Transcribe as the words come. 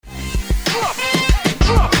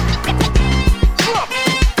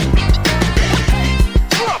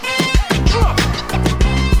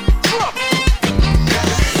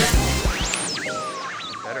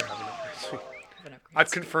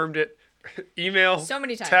confirmed it. Email. So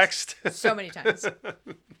many times. Text. So many times.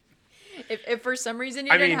 If for some reason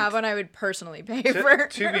you didn't have one, I would personally pay for.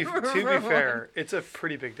 To be fair, it's a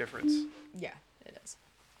pretty big difference. Yeah, it is.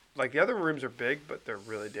 Like the other rooms are big, but they're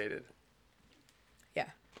really dated. Yeah.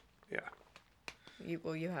 Yeah.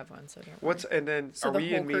 You have one, so don't worry. And then So are the we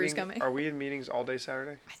whole in crew's meetings? coming? Are we in meetings all day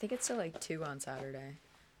Saturday? I think it's till like 2 on Saturday.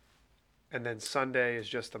 And then Sunday is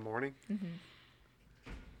just the morning. Mm-hmm.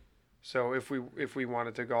 So if we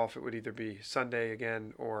wanted to golf, it would either be Sunday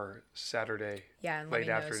again or Saturday. Yeah, and late let me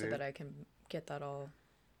know afternoon. so that I can get that all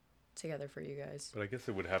together for you guys. But I guess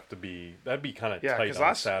it would have to be, that'd be kind of Yeah, tight because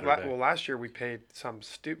on Saturday. last year we paid some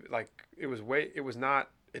stupid, like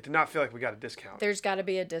it did not feel like we got a discount. There's got to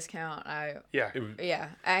be a discount. Yeah.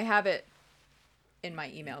 I have it in my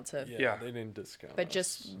email to. Yeah. They didn't discount. But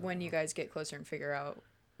just when you guys get closer and figure out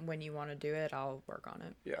when you want to do it, I'll work on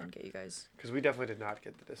it. Yeah. And get you guys. Because we definitely did not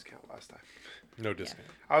get the discount last time. No discount.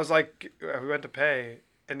 I was like, we went to pay,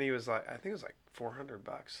 and he was like, I think it was like $400.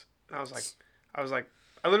 And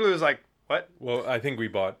I literally was like, what? Well, I think we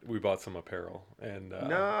bought some apparel, and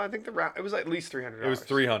No, I think it was at least $300. it was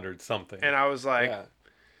 300 something. And I was like, yeah.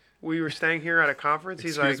 we were staying here at a conference.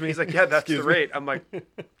 Excuse me? He's like, yeah, that's the Excuse me? rate. I'm like,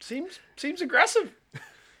 seems aggressive.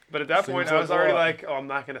 But at that point, Seems I was like a already lot. like, oh, I'm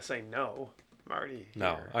not gonna say no. I'm already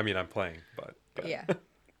No, here. I mean I'm playing, but Yeah.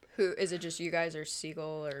 Who is it? Just you guys or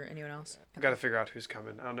Siegel or anyone else? I got to figure out who's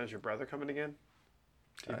coming. I don't know. Is your brother coming again?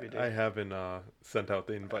 TBD. I haven't sent out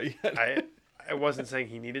the invite yet. I wasn't saying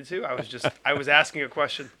he needed to. I was asking a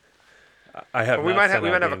question. I have. But we not might sent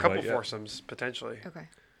have out a the couple invite yet. foursomes potentially. Okay.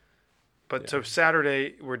 But Yeah. so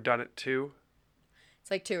Saturday we're done at 2.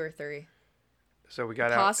 It's like 2 or 3. So we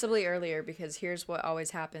got out. Possibly earlier, because here's what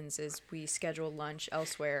always happens is we schedule lunch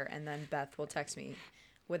elsewhere, and then Beth will text me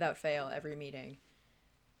without fail every meeting.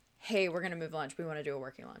 Hey, we're going to move lunch. We want to do a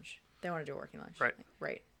working lunch. They want to do a working lunch. Right. Like,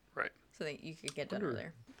 right. Right. So that you could get done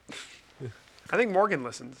earlier. I think Morgan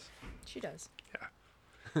listens. She does.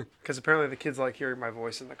 Because apparently the kids like hearing my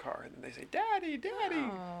voice in the car, and then they say, "Daddy, Daddy."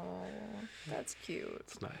 Oh, that's cute.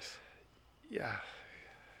 It's nice. Yeah.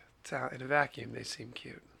 It's out in a vacuum. They seem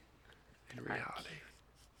cute. In reality,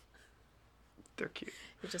 they're cute.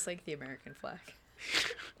 It's just like the American flag.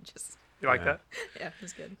 Just You like Yeah. that? yeah, it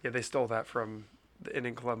was good. Yeah, they stole that from the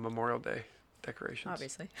Indian Club Memorial Day decorations.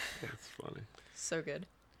 Obviously, It's funny. so good.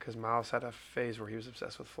 Because Miles had a phase where he was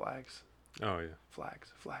obsessed with flags. Oh yeah.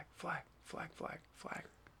 Flags, flag, flag, flag, flag, flag,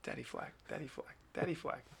 daddy flag, daddy flag, daddy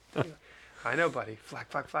flag. Daddy flag. I know, buddy. Flag,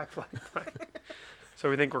 flag, flag, flag, flag. So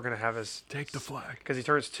we think we're gonna have his Take the flag. because he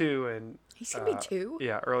turns 2 in He's gonna be 2.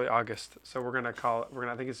 yeah early August. So we're gonna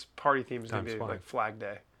I think his party theme is gonna Time's be flying. like Flag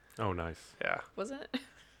Day. Oh nice. Yeah. Wasn't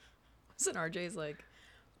RJ's like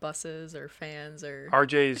buses or fans or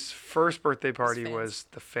RJ's first birthday party fans. was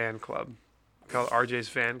the fan club, called RJ's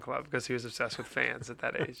fan club because he was obsessed with fans at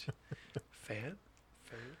that age. Fan.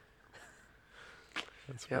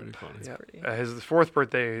 That's Yep. pretty funny. Yeah. pretty- His 4th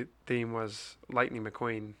birthday theme was Lightning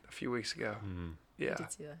McQueen a few weeks ago. Mm. I Yeah.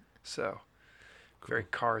 did see that. So very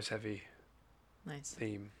Cars heavy Nice.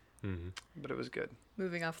 theme, Mm-hmm. but it was good.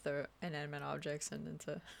 Moving off the inanimate objects and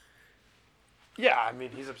into Yeah, I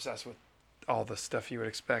mean he's obsessed with all the stuff you would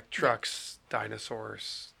expect: trucks,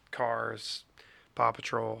 dinosaurs, cars, Paw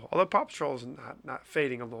Patrol. Although Paw Patrol is not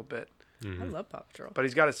fading a little bit, I Mm-hmm. love Paw Patrol. but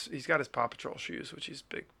he's got his Paw Patrol shoes, which he's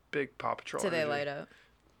big Paw Patrol. Do they energy. light up?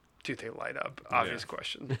 Do they light up? Obvious Yeah.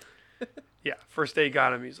 question. Yeah, first day he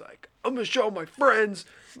got him. He's like, I'm gonna show my friends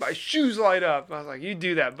my shoes light up. I was like, you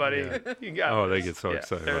do that, buddy. Yeah. You got. Oh, this." they get so Yeah,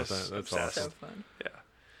 excited they're about that. That's obsessed. So awesome. fun. Yeah.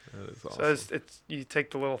 That is So awesome. it's you take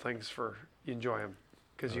the little things you enjoy them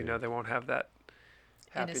because Oh, you yeah. know they won't have that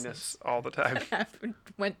happiness Innocence. all the time.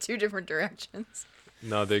 Went 2 different directions.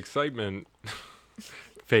 No, the excitement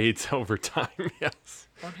fades over time. Yes.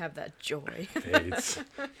 Won't have that joy. Fades.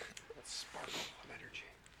 That sparkle of energy.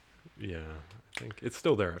 Yeah. I think it's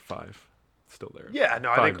still there at 5. It's still there. Yeah, no,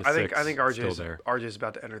 I 5 think to I think 6, I think still there. RJ's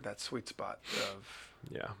about to enter that sweet spot of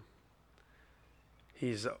Yeah.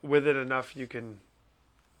 he's with it enough you can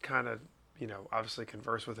kind of obviously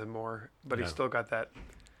converse with him more, but he's Yeah. still got that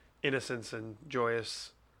innocence and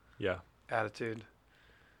joyous Yeah. attitude.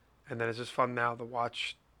 And then it's just fun now to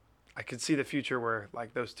watch. I could see the future where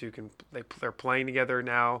like those two they're playing together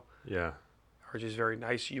now. Yeah. RJ's very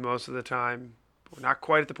nice to you most of the time. We're not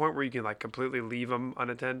quite at the point where you can like completely leave them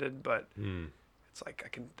unattended, but Mm. it's like I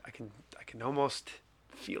can almost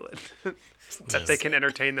feel it that they can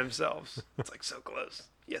entertain themselves. It's like so close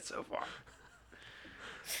yet so far.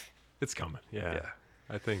 It's coming. Yeah. Yeah.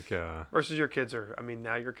 I think Versus your kids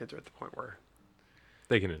now your kids are at the point where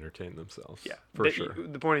they can entertain themselves. yeah, For sure.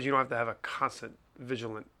 The point is you don't have to have a constant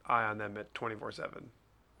vigilant eye on them at 24/7.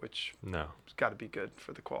 which No, has got to be good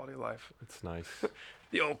for the quality of life. it's nice.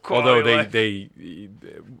 The old quality Although of life.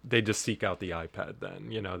 they just seek out the iPad. Then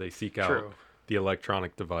they seek out True. the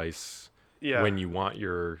electronic device Yeah. when you want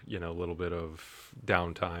your little bit of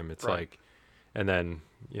downtime. It's Right. like, and then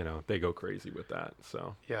they go crazy with that.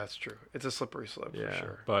 So Yeah, it's true. It's a slippery slope yeah, for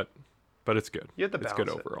sure. but it's good. You have to It's good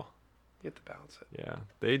balance it. overall. You have to balance it. Yeah,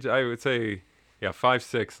 the age, I would say, 5,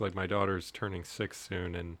 6. Like my daughter's turning 6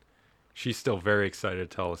 soon, and she's still very excited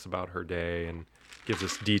to tell us about her day and gives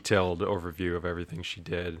us detailed overview of everything she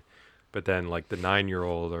did. But then like the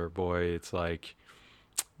 9-year-old or boy, it's like,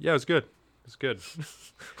 yeah, it was good. It was good.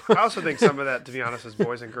 I also think some of that, to be honest, is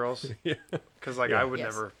boys and girls. Yeah. Because like Yeah. I would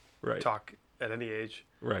Yes. never Right. talk at any age.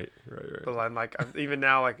 Right. But I'm like, even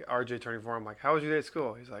now, like RJ turning 4, I'm like, how was your day at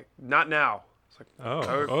school? He's like, not now. It's like,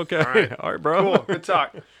 Oh, oh, okay. all right. All right, bro. Cool, good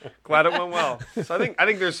talk. Glad it went well. So I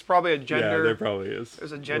think there's probably a Yeah, gender. there probably is.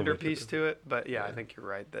 There's a little gender bit piece different. to it, but yeah, I Yeah. think you're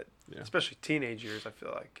right that Yeah. especially teenage years, I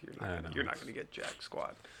feel like I know. you're not gonna get jack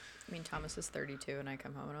squat. I mean, Thomas is 32, and I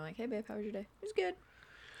come home and I'm like, "Hey, babe, how was your day?" It was good.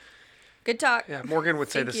 Good talk. Yeah, Morgan would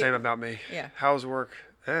say Thank the you. same about me. Yeah. How's work?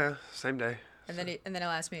 Yeah, same day. And then he'll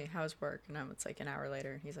ask me, "How's work?" And it's like an hour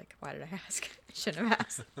later, and he's like, "Why did I ask? I shouldn't have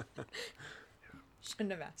asked.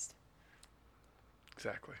 Shouldn't have asked."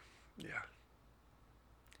 Exactly. Yeah.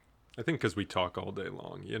 I think because we talk all day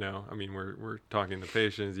long, I mean, we're talking to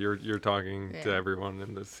patients. You're talking to Yeah. everyone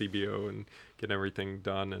in the CBO and getting everything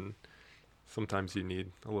done. And sometimes you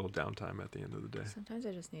need a little downtime at the end of the day. Sometimes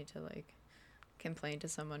I just need to like complain to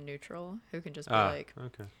someone neutral who can just be like,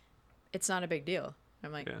 okay. "It's not a big deal."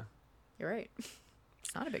 I'm like, Yeah. "You're right.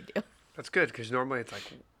 It's not a big deal." That's good because normally it's like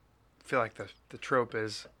I feel like the trope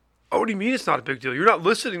is, oh, what do you mean it's not a big deal? You're not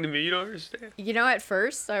listening to me. You don't understand. At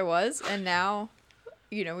first I was, and now,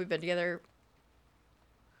 we've been together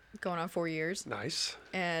going on 4 years, Nice.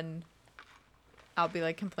 and I'll be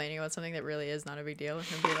like complaining about something that really is not a big deal, and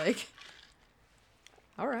he'll be like,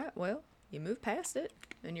 "All right, well, you moved past it,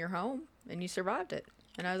 and you're home, and you survived it."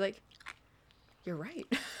 And I was like, "You're right."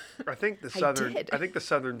 I think the I southern did. I think the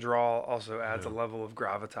southern drawl also adds a level of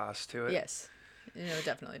gravitas to it. Yes, it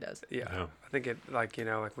definitely does. Yeah. Yeah. I think it like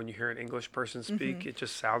when you hear an English person speak, it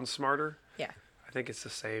just sounds smarter. Yeah. I think it's the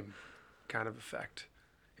same kind of effect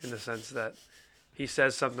in the sense that he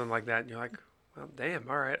says something like that and you're like, well, damn,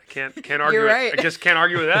 all right. I can't argue You're it. right. I just can't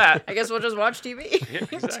argue with that. I guess we'll just watch TV. Yeah, You're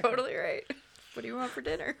exactly. totally right. What do you want for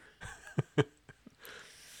dinner?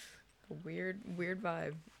 A weird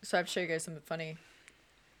vibe. So I have to show you guys something funny.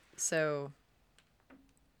 So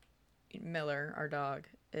Miller, our dog,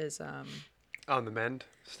 is On the mend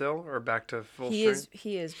still or back to full he strength?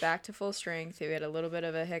 is back to full strength. We had a little bit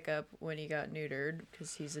of a hiccup when he got neutered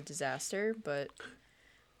because he's a disaster, but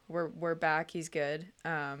we're back. He's good.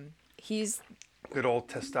 He's Good old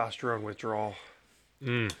testosterone withdrawal.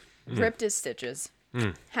 ripped his stitches.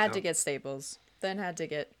 Had to Yep. get staples. Then had to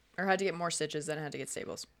get more stitches. Then had to get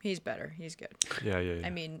staples. He's better. He's good. Yeah. I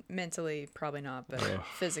mean, mentally probably not, but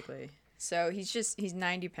physically. So he's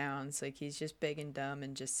 90 pounds. Like he's just big and dumb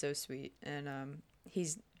and just so sweet. And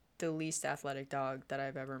he's the least athletic dog that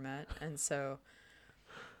I've ever met. And so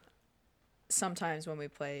sometimes when we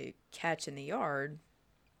play catch in the yard,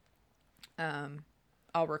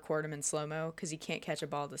 I'll record him in slow-mo because he can't catch a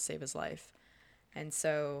ball to save his life. And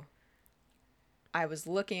so I was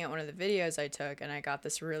looking at one of the videos I took, and I got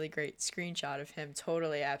this really great screenshot of him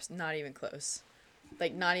totally not even close.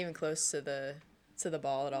 Like, not even close to the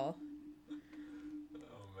ball at all.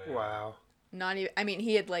 Wow. Not even, I mean,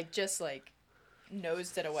 he had, like, just, like,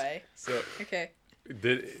 nosed it away. So Okay.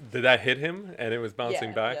 did that hit him and it was bouncing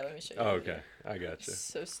Yeah, back? yeah, let me show you Oh, the okay. I got you.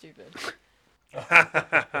 So stupid.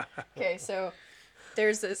 Okay, so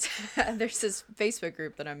there's this Facebook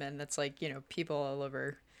group that I'm in that's, like, people all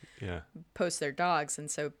over Yeah. post their dogs, and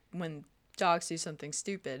so when dogs do something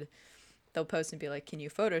stupid, they'll post and be like, "Can you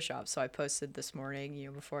Photoshop?" So I posted this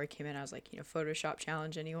morning, before I came in, I was like, Photoshop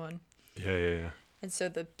challenge anyone? Yeah. And so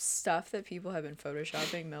the stuff that people have been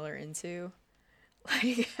Photoshopping Miller into,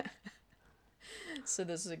 like, so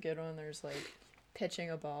this is a good one. There's like pitching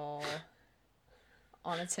a ball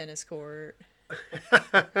on a tennis court.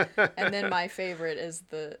 And then my favorite is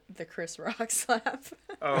the Chris Rock slap.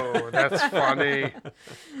 Oh, that's funny.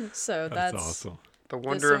 So That's that's awesome. The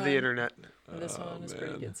wonder of the one- internet. this one is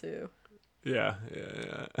pretty man. good too. Yeah.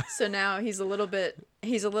 So now he's a little bit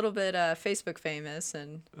Facebook famous,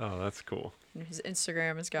 and Oh, that's cool. his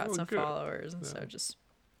Instagram has got Oh, some good. followers, and so Yeah.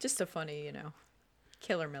 just a funny,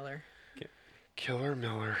 Killer Miller. Killer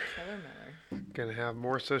Miller. Killer Miller. Gonna have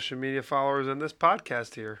more social media followers than this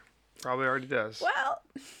podcast here. Probably already does. Well,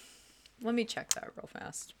 let me check that real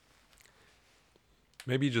fast.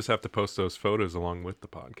 Maybe you just have to post those photos along with the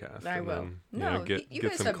podcast. I and will. Then, No, get you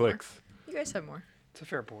guys some have clicks. You guys have more. It's a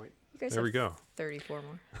fair point. You guys There have we go. 34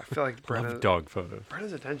 more. I feel like Love dog photos.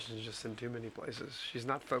 Brenna's attention is just in too many places. She's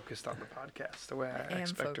not focused on the podcast the way I am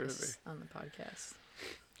expect her to be. focused on the podcast.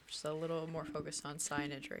 Just a little more focused on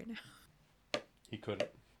signage right now. He couldn't.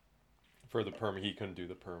 For the perm, he couldn't do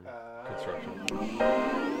the perm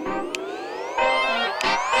construction.